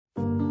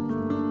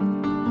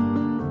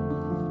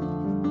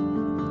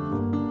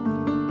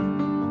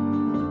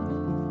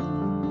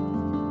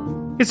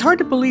It's hard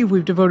to believe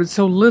we've devoted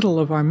so little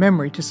of our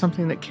memory to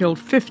something that killed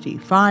 50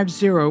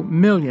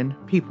 million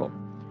people.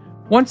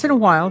 Once in a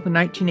while, the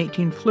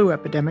 1918 flu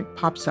epidemic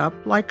pops up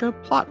like a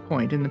plot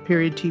point in the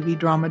period TV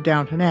drama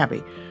Downton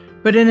Abbey.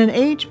 But in an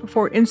age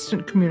before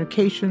instant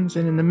communications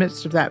and in the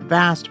midst of that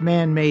vast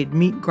man-made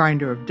meat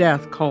grinder of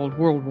death called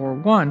World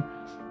War I,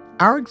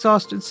 our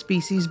exhausted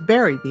species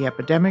buried the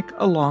epidemic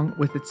along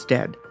with its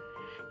dead.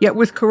 Yet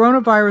with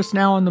coronavirus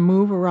now on the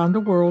move around the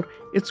world,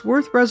 it's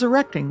worth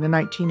resurrecting the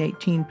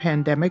 1918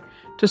 pandemic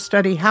to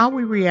study how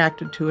we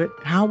reacted to it,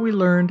 how we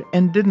learned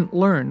and didn't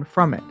learn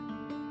from it.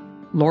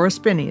 Laura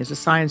Spinney is a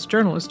science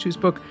journalist whose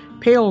book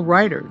Pale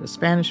Rider, The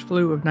Spanish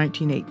Flu of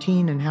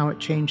 1918 and How It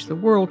Changed the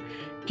World,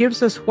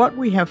 gives us what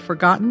we have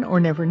forgotten or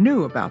never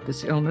knew about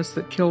this illness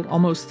that killed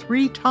almost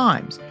 3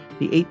 times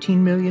the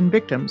 18 million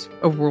victims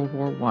of World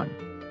War I.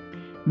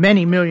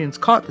 Many millions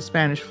caught the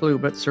Spanish flu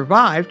but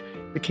survived.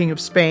 The King of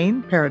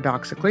Spain,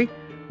 paradoxically,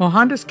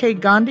 Mohandas K.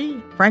 Gandhi,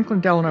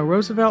 Franklin Delano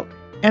Roosevelt,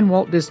 and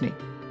Walt Disney.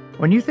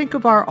 When you think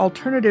of our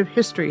alternative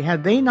history,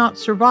 had they not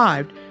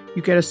survived,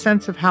 you get a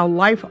sense of how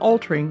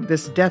life-altering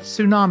this death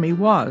tsunami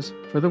was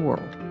for the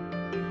world.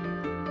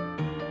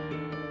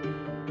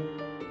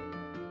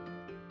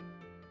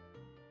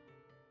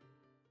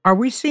 Are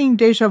we seeing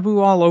déjà vu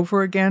all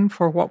over again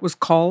for what was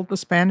called the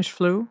Spanish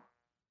flu?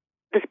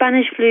 The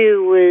Spanish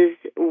flu was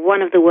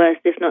one of the worst,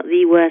 if not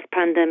the worst,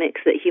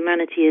 pandemics that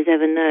humanity has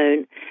ever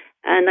known.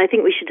 And I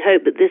think we should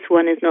hope that this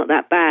one is not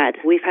that bad.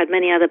 We've had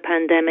many other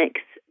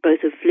pandemics, both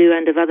of flu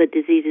and of other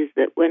diseases,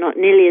 that were not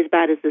nearly as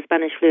bad as the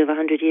Spanish flu of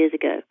 100 years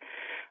ago.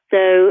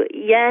 So,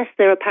 yes,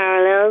 there are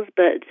parallels,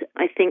 but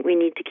I think we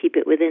need to keep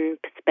it within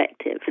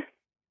perspective.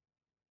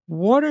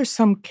 What are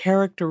some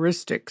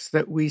characteristics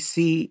that we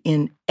see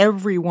in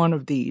every one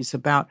of these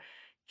about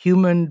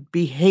human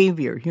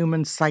behavior,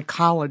 human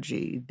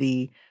psychology,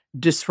 the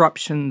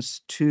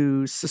disruptions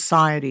to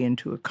society and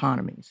to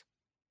economies?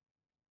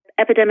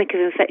 Epidemic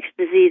of infectious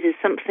disease is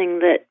something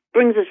that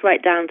brings us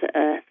right down to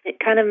earth. It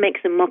kind of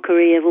makes a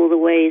mockery of all the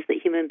ways that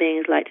human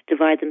beings like to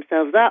divide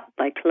themselves up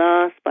by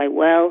class, by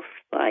wealth,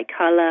 by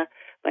color,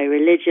 by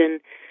religion,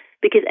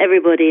 because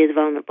everybody is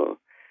vulnerable.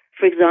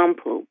 For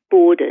example,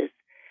 borders.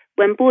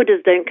 When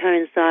borders don't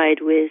coincide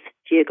with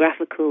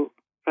geographical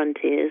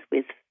frontiers,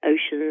 with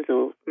oceans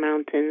or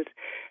mountains,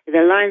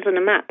 they're lines on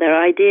a map, they're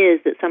ideas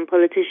that some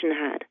politician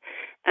had.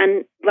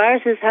 And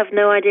viruses have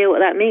no idea what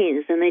that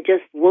means, and they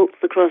just waltz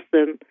across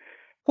them.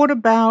 What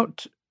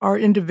about our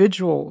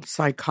individual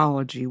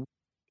psychology?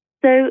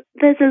 So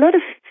there's a lot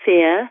of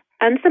fear,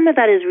 and some of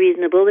that is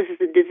reasonable. This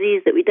is a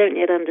disease that we don't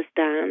yet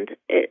understand.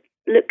 It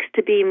looks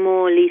to be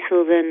more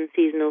lethal than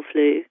seasonal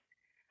flu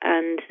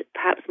and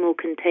perhaps more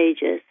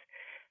contagious.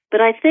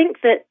 But I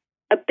think that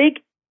a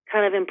big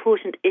kind of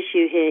important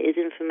issue here is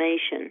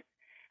information.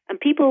 And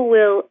people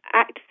will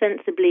act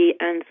sensibly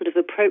and sort of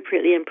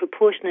appropriately and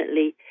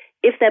proportionately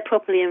if they're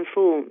properly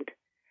informed.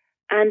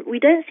 And we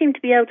don't seem to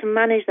be able to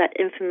manage that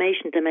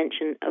information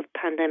dimension of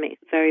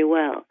pandemic very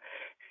well.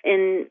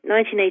 In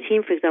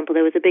 1918, for example,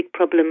 there was a big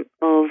problem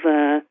of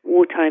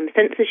wartime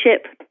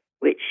censorship,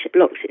 which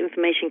blocked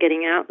information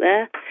getting out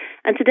there.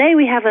 And today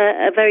we have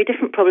a very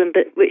different problem,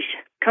 but which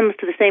comes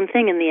to the same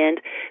thing in the end,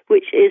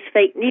 which is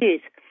fake news.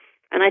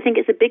 And I think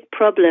it's a big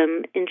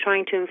problem in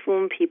trying to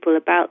inform people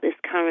about this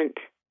current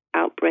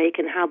outbreak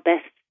and how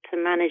best to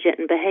manage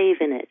it and behave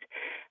in it.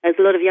 As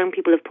a lot of young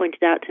people have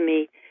pointed out to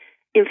me,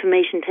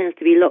 information tends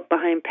to be locked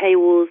behind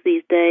paywalls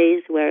these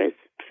days, whereas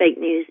fake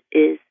news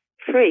is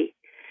free.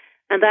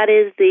 And that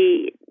is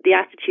the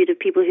attitude of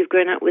people who've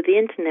grown up with the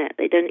internet.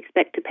 They don't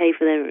expect to pay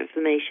for their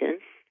information.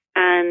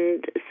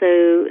 And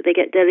so they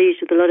get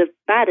deluged with a lot of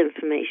bad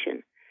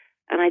information.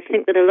 And I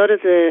think that a lot of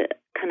the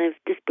kind of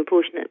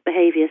disproportionate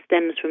behavior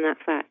stems from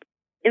that fact.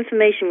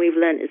 Information we've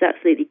learned is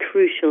absolutely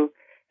crucial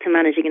to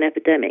managing an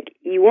epidemic.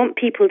 You want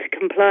people to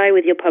comply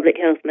with your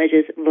public health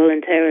measures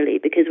voluntarily,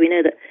 because we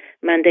know that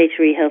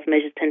mandatory health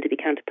measures tend to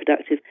be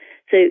counterproductive.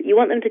 So you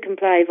want them to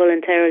comply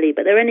voluntarily,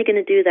 but they're only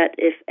going to do that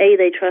if A,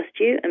 they trust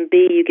you, and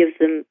B, you give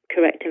them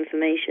correct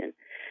information.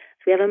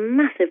 So we have a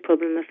massive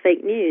problem of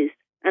fake news.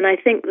 And I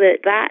think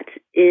that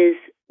is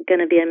going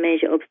to be a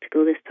major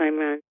obstacle this time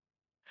round.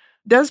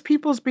 Does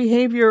people's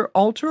behavior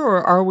alter,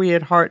 or are we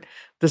at heart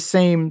the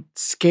same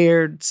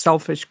scared,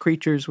 selfish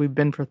creatures we've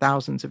been for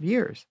thousands of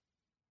years?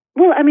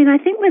 Well, I mean, I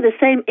think we're the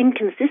same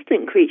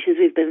inconsistent creatures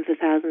we've been for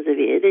thousands of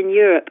years. In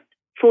Europe,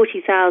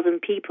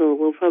 40,000 people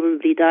will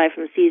probably die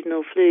from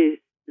seasonal flu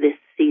this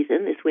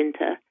season, this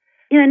winter.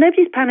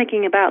 Nobody's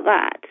panicking about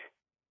that.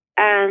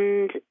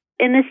 And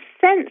in a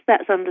sense,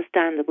 that's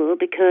understandable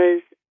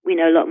because we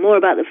know a lot more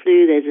about the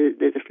flu.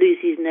 There's a flu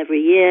season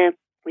every year.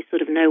 We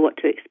sort of know what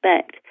to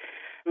expect,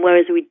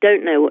 whereas we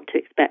don't know what to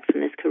expect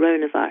from this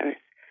coronavirus.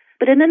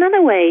 But in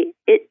another way,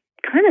 it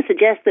kind of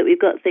suggests that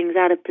we've got things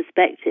out of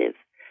perspective.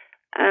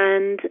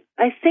 And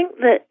I think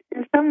that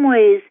in some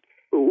ways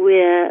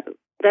we're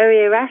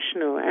very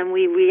irrational and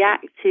we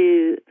react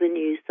to the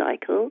news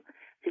cycle.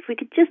 If we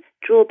could just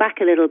draw back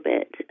a little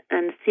bit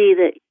and see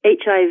that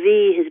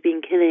HIV has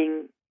been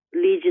killing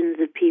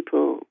legions of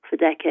people for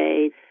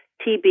decades,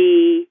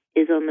 TB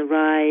is on the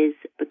rise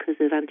because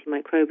of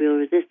antimicrobial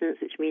resistance,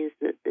 which means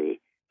that the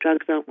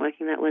drugs aren't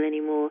working that well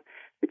anymore.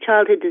 The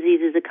childhood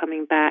diseases are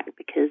coming back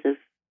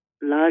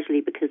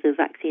largely because of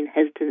vaccine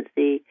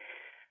hesitancy.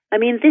 I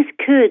mean, this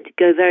could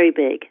go very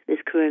big, this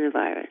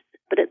coronavirus,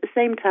 but at the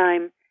same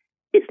time,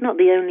 it's not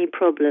the only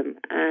problem,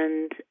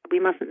 and we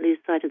mustn't lose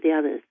sight of the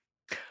others.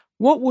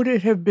 What would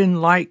it have been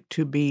like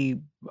to be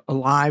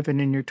alive and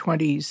in your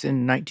 20s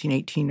in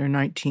 1918 or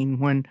 19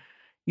 when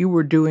you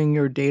were doing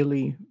your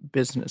daily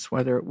business,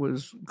 whether it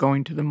was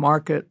going to the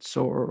markets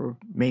or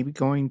maybe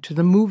going to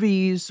the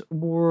movies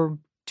or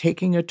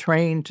taking a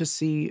train to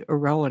see a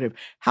relative?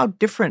 How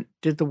different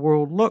did the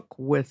world look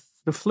with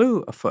the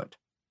flu afoot?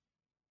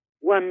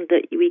 One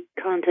that we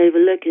can't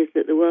overlook is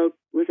that the world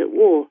was at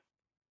war.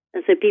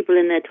 And so people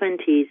in their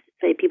 20s,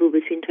 say people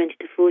between 20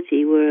 to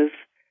 40, were of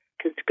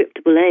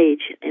conscriptable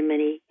age in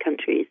many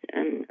countries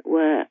and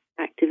were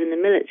active in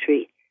the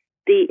military.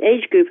 The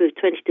age group of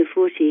 20 to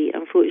 40,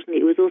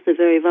 unfortunately, was also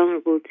very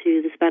vulnerable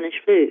to the Spanish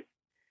flu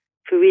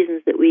for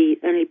reasons that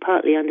we only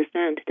partly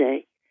understand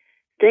today.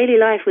 Daily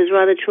life was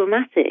rather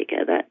traumatic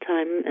at that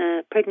time.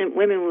 Pregnant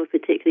women were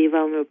particularly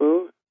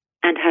vulnerable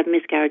and had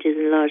miscarriages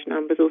in large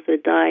numbers, also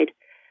died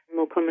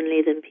more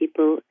commonly than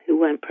people who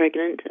weren't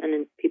pregnant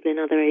and people in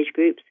other age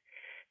groups.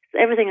 So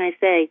everything I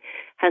say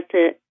has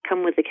to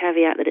come with the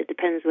caveat that it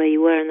depends where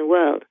you were in the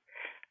world,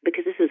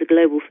 because this was a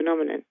global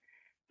phenomenon.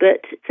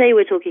 But say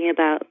we're talking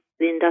about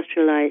the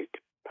industrialized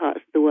parts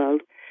of the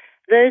world,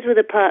 those were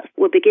the parts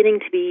were beginning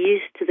to be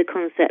used to the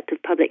concept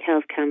of public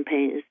health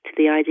campaigns, to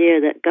the idea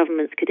that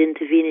governments could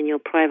intervene in your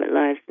private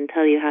lives and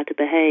tell you how to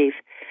behave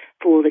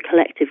for the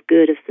collective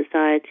good of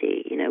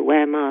society.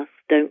 Wear masks,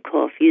 don't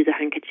cough, use a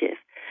handkerchief.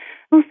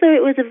 Also,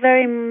 it was a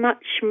very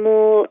much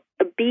more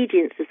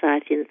obedient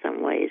society in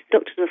some ways.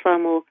 Doctors were far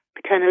more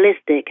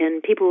paternalistic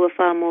and people were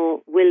far more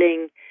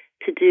willing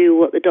to do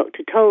what the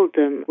doctor told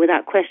them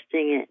without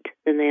questioning it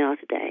than they are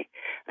today.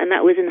 And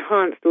that was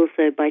enhanced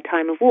also by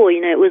time of war.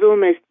 It was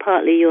almost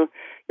partly your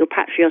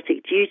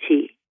patriotic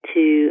duty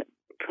to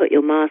put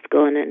your mask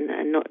on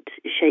and not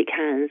shake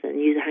hands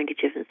and use a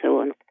handkerchief and so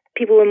on.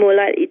 People were more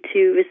likely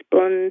to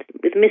respond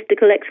with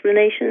mystical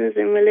explanations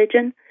in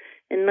religion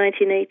in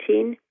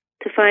 1918,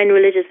 to find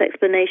religious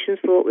explanations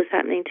for what was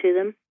happening to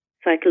them.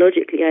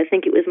 Psychologically, I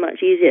think it was much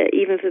easier,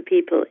 even for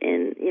people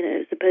in,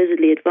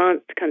 supposedly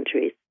advanced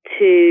countries,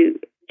 to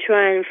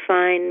try and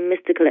find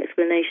mystical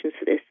explanations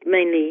for this,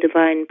 mainly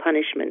divine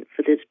punishment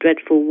for this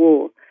dreadful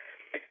war.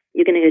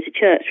 You're going to go to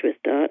church for a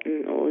start,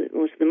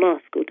 or to the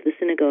mosque or to the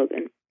synagogue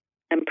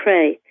and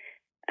pray,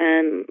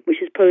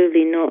 which is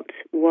probably not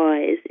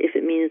wise if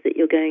it means that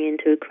you're going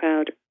into a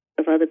crowd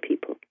of other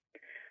people.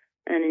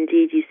 And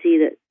indeed, you see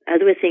that,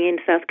 as we're seeing in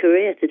South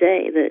Korea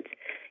today, that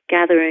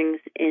gatherings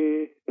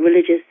in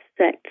religious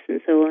sects and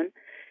so on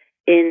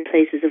in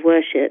places of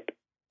worship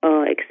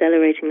are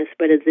accelerating the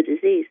spread of the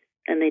disease.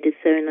 And they did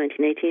so in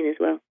 1918 as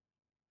well.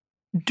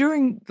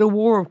 During the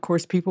war, of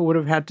course, people would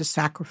have had to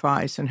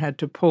sacrifice and had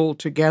to pull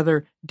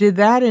together. Did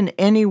that in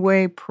any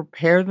way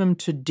prepare them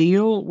to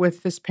deal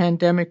with this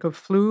pandemic of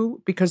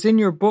flu? Because in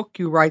your book,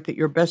 you write that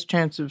your best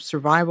chance of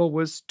survival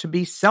was to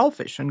be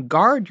selfish and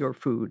guard your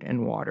food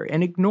and water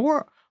and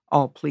ignore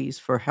all pleas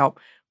for help,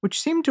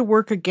 which seemed to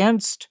work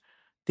against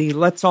the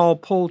let's all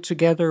pull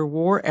together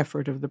war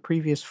effort of the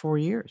previous 4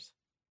 years.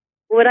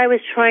 What I was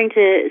trying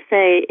to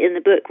say in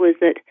the book was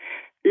that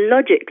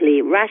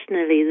logically,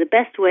 rationally, the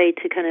best way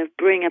to kind of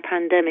bring a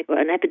pandemic or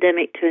an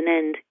epidemic to an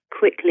end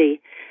quickly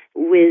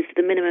with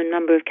the minimum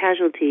number of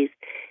casualties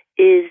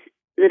is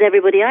that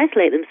everybody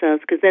isolate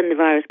themselves, because then the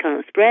virus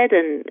can't spread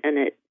and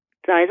it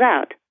dies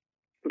out.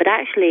 But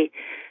actually,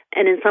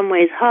 and in some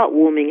ways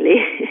heartwarmingly,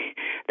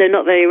 though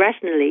not very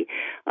rationally,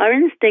 our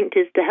instinct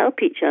is to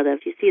help each other.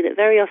 You see that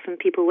very often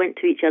people went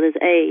to each other's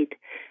aid,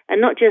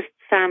 and not just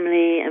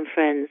family and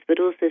friends, but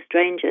also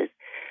strangers.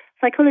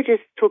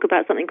 Psychologists talk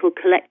about something called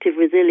collective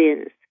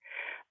resilience.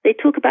 They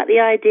talk about the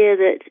idea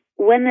that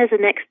when there's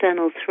an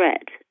external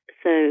threat,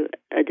 so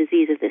a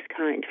disease of this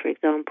kind, for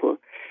example,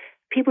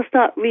 people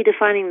start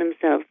redefining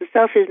themselves. The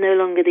self is no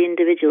longer the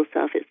individual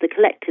self, it's the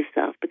collective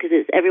self, because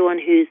it's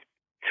everyone who's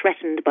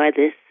threatened by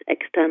this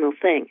external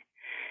thing.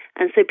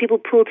 And so people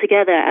pull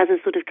together as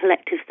a sort of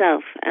collective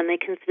self, and they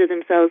consider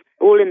themselves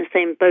all in the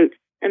same boat.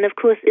 And of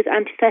course, it's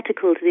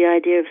antithetical to the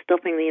idea of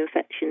stopping the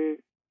infection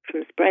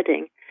from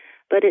spreading.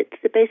 But it's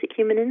a basic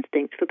human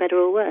instinct, for better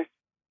or worse.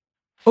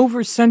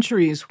 Over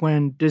centuries,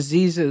 when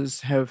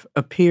diseases have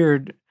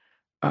appeared,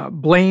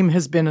 blame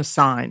has been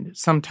assigned.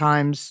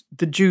 Sometimes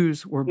the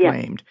Jews were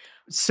blamed.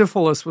 Yeah.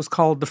 Syphilis was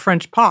called the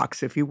French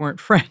pox if you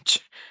weren't French.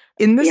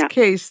 In this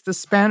case, the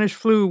Spanish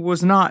flu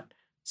was not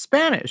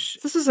Spanish.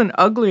 This is an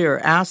uglier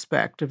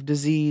aspect of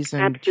disease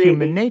and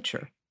human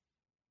nature.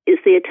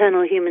 It's the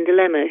eternal human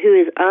dilemma. Who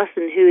is us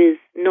and who is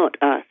not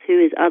us?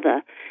 Who is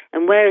other?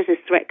 And where is this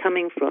threat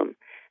coming from?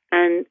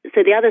 And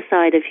so the other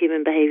side of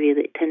human behavior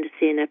that you tend to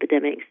see in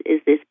epidemics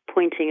is this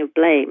pointing of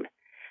blame.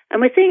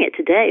 And we're seeing it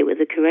today with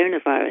the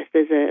coronavirus.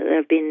 There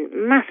have been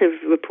massive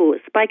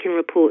reports, spiking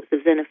reports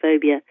of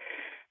xenophobia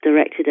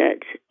directed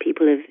at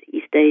people of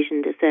East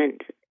Asian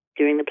descent.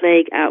 During the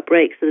plague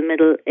outbreaks of the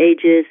Middle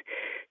Ages,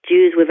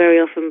 Jews were very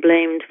often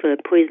blamed for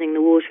poisoning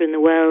the water in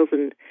the wells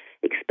and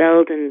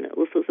expelled, and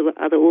all sorts of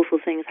other awful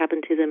things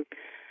happened to them.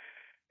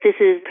 This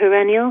is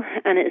perennial,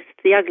 and it's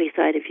the ugly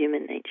side of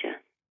human nature.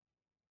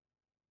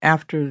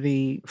 After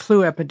the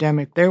flu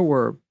epidemic, there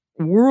were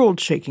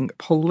world-shaking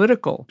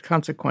political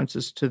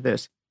consequences to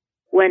this.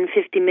 When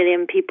 50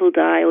 million people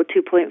die, or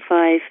 2.5%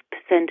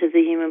 of the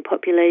human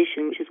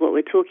population, which is what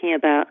we're talking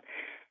about,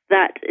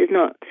 that is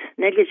not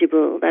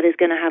negligible. That is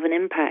going to have an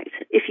impact.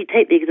 If you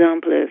take the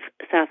example of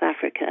South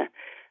Africa,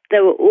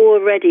 there were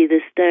already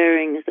the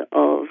stirrings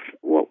of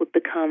what would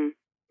become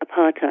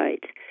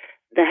apartheid.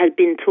 There had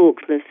been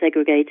talks of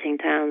segregating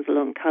towns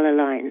along colour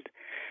lines,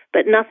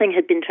 but nothing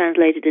had been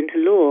translated into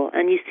law.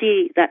 And you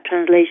see that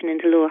translation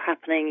into law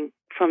happening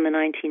from the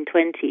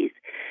 1920s.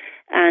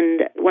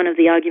 And one of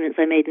the arguments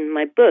I made in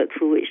my book,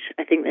 for which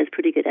I think there's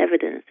pretty good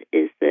evidence,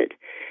 is that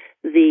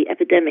the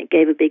epidemic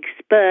gave a big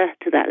spur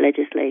to that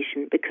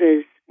legislation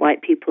because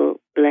white people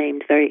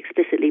blamed very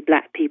explicitly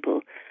black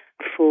people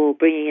for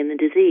bringing in the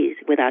disease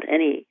without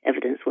any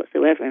evidence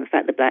whatsoever. In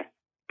fact, the black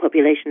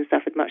population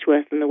suffered much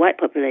worse than the white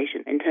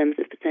population in terms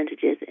of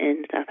percentages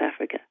in South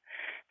Africa.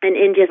 In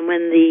India,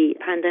 when the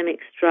pandemic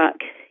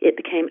struck, it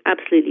became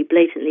absolutely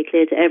blatantly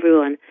clear to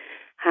everyone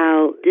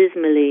how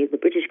dismally the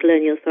British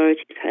colonial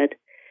authorities had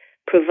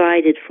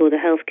provided for the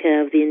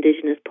healthcare of the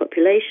indigenous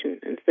population.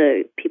 And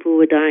so people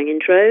were dying in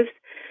droves.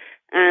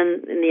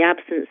 And in the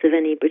absence of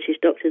any British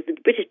doctors, the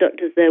British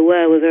doctors there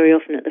were very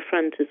often at the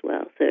front as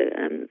well. So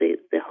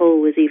the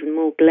whole was even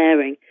more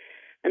glaring.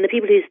 And the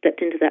people who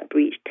stepped into that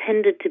breach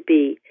tended to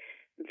be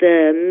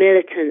the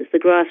militants, the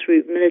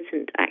grassroots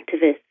militant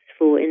activists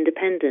for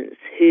independence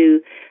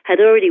who had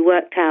already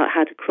worked out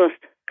how to cross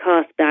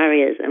caste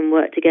barriers and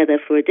work together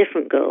for a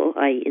different goal,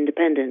 i.e.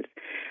 independence.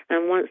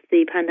 And once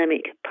the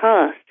pandemic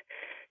passed,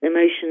 the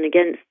motion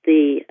against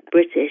the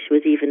British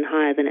was even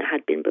higher than it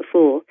had been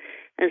before.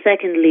 And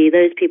secondly,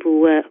 those people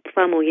were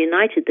far more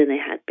united than they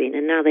had been,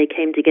 and now they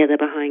came together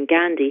behind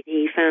Gandhi.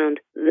 He found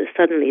that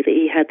suddenly that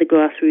he had the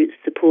grassroots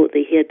support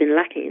that he had been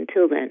lacking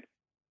until then.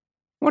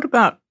 What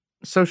about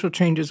social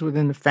changes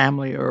within the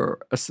family or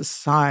a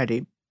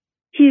society?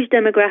 Huge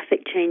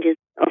demographic changes.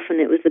 Often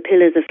it was the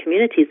pillars of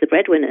communities, the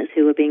breadwinners,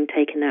 who were being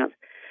taken out.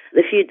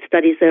 The few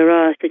studies there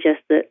are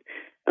suggest that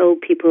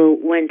old people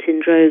went in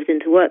droves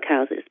into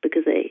workhouses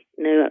because they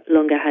no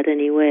longer had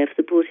any way of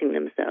supporting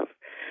themselves.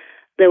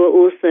 There were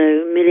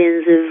also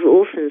millions of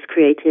orphans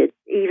created,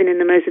 even in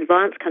the most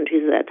advanced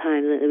countries at that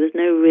time. There was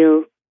no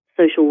real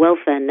social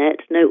welfare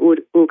net, no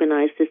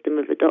organized system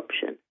of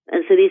adoption.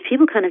 And so these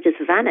people kind of just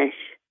vanish.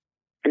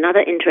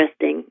 Another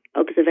interesting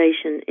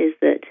observation is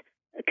that,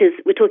 because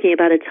we're talking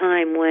about a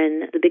time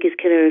when the biggest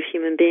killer of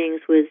human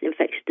beings was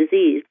infectious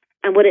disease,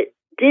 and what it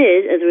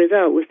did as a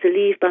result was to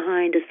leave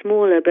behind a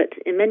smaller but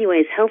in many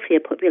ways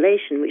healthier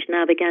population, which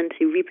now began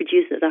to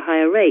reproduce at a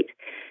higher rate.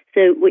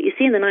 So what you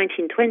see in the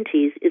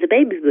 1920s is a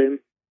baby boom.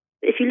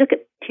 If you look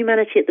at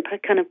humanity at the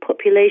kind of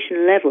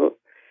population level,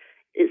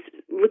 it's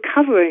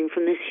recovering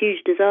from this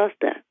huge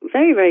disaster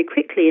very, very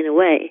quickly in a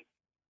way.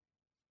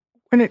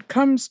 When it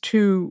comes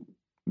to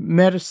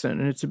medicine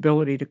and its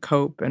ability to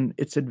cope and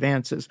its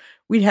advances,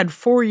 we had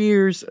 4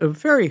 years of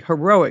very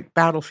heroic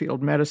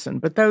battlefield medicine,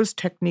 but those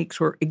techniques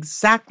were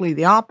exactly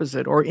the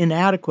opposite or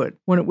inadequate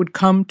when it would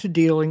come to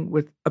dealing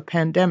with a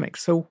pandemic.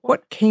 So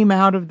what came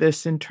out of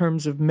this in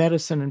terms of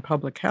medicine and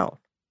public health?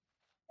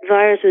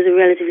 Virus was a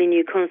relatively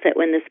new concept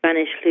when the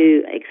Spanish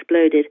flu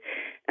exploded.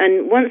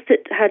 And once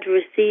it had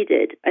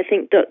receded, I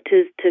think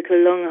doctors took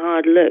a long,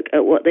 hard look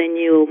at what they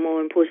knew, or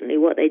more importantly,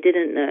 what they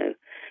didn't know.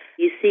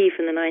 You see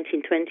from the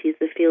 1920s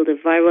the field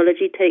of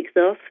virology takes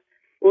off.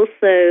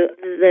 Also,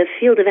 the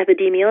field of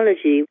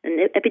epidemiology, and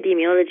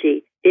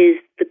epidemiology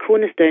is the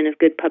cornerstone of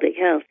good public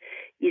health.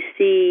 You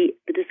see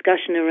the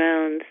discussion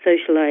around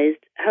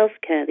socialized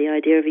healthcare, the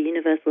idea of a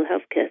universal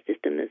healthcare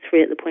system that's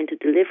free at the point of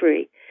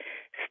delivery.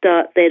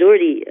 They'd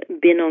already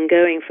been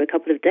ongoing for a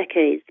couple of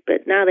decades,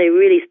 but now they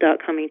really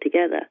start coming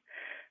together.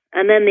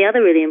 And then the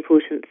other really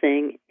important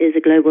thing is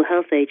a global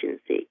health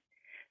agency.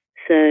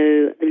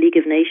 So the League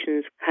of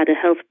Nations had a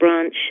health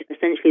branch,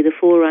 essentially the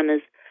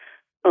forerunners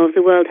of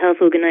the World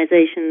Health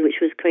Organization, which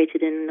was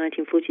created in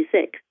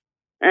 1946.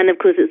 And of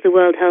course, it's the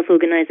World Health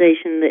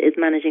Organization that is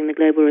managing the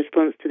global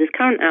response to this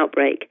current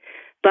outbreak.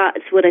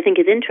 But what I think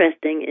is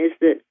interesting is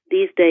that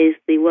these days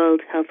the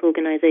World Health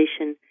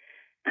Organization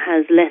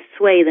has less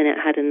sway than it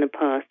had in the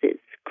past.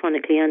 It's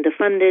chronically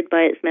underfunded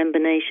by its member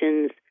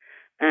nations,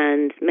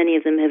 and many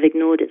of them have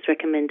ignored its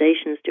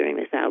recommendations during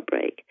this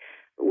outbreak.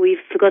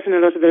 We've forgotten a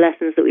lot of the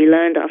lessons that we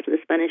learned after the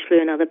Spanish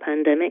flu and other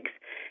pandemics,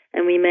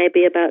 and we may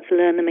be about to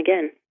learn them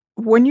again.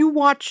 When you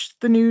watch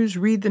the news,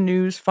 read the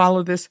news,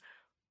 follow this,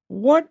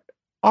 what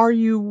are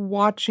you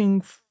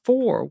watching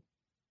for?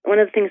 One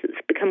of the things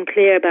that's become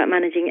clear about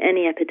managing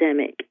any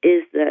epidemic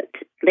is that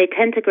they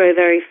tend to grow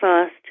very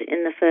fast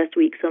in the first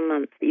weeks or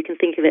months. You can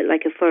think of it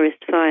like a forest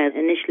fire.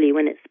 Initially,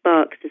 when it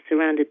sparks, it's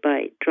surrounded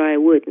by dry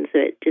wood, and so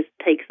it just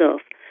takes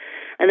off.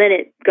 And then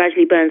it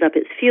gradually burns up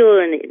its fuel,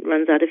 and it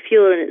runs out of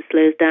fuel, and it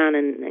slows down,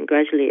 and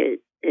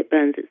gradually it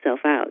burns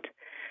itself out.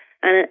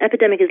 And an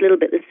epidemic is a little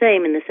bit the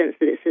same in the sense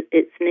that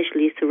it's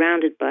initially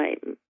surrounded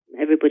by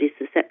everybody's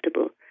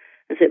susceptible.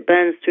 And so it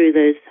burns through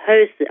those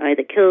hosts, it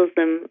either kills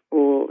them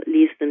or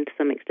leaves them to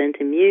some extent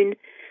immune,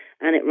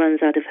 and it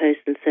runs out of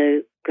hosts and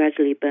so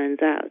gradually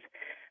burns out.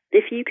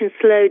 If you can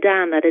slow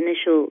down that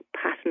initial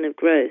pattern of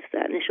growth,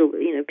 that initial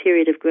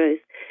period of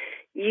growth,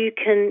 you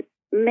can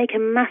make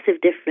a massive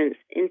difference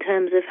in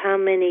terms of how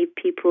many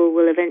people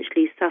will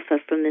eventually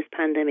suffer from this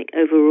pandemic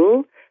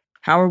overall.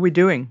 How are we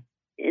doing?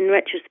 In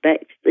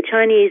retrospect, the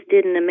Chinese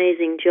did an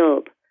amazing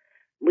job.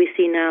 We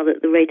see now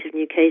that the rate of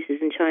new cases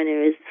in China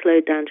is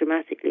slowed down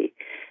dramatically.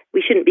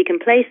 We shouldn't be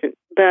complacent,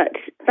 but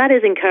that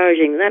is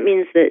encouraging. That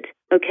means that,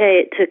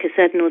 okay, it took a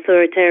certain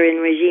authoritarian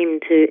regime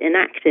to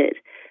enact it.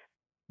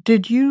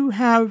 Did you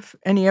have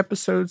any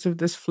episodes of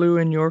this flu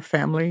in your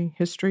family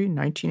history,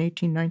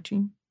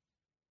 1918-19?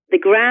 The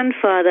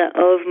grandfather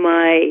of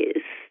my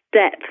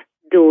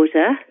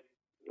stepdaughter,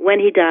 when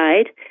he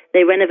died,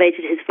 they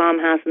renovated his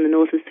farmhouse in the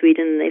north of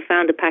Sweden, and they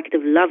found a packet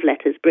of love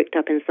letters bricked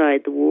up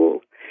inside the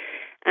wall.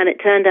 And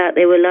it turned out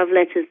they were love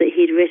letters that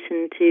he'd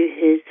written to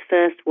his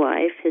first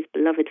wife, his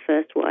beloved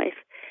first wife,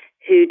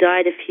 who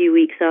died a few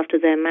weeks after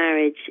their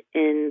marriage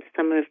in the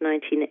summer of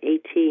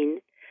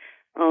 1918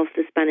 of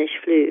the Spanish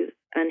flu.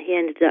 And he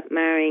ended up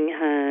marrying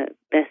her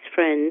best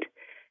friend,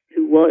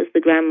 who was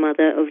the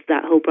grandmother of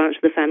that whole branch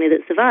of the family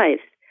that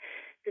survives.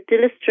 It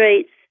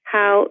illustrates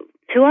how,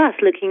 to us,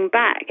 looking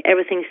back,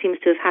 everything seems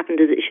to have happened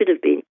as it should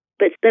have been.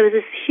 But there was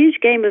this huge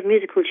game of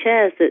musical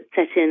chairs that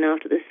set in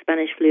after the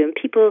Spanish flu, and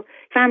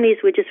families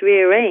were just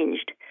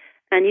rearranged.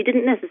 And you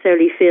didn't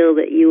necessarily feel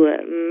that you were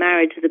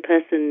married to the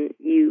person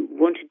you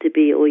wanted to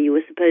be or you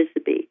were supposed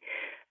to be.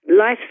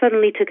 Life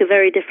suddenly took a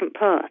very different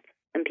path,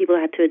 and people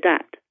had to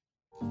adapt.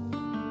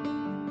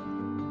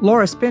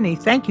 Laura Spinney,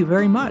 thank you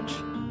very much.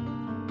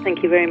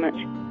 Thank you very much.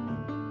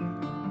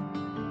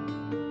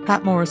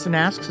 Pat Morrison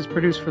Asks is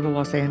produced for the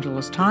Los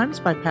Angeles Times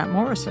by Pat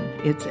Morrison.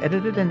 It's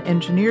edited and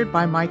engineered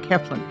by Mike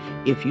Heflin.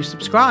 If you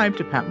subscribe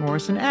to Pat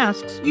Morrison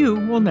Asks, you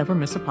will never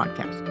miss a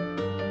podcast.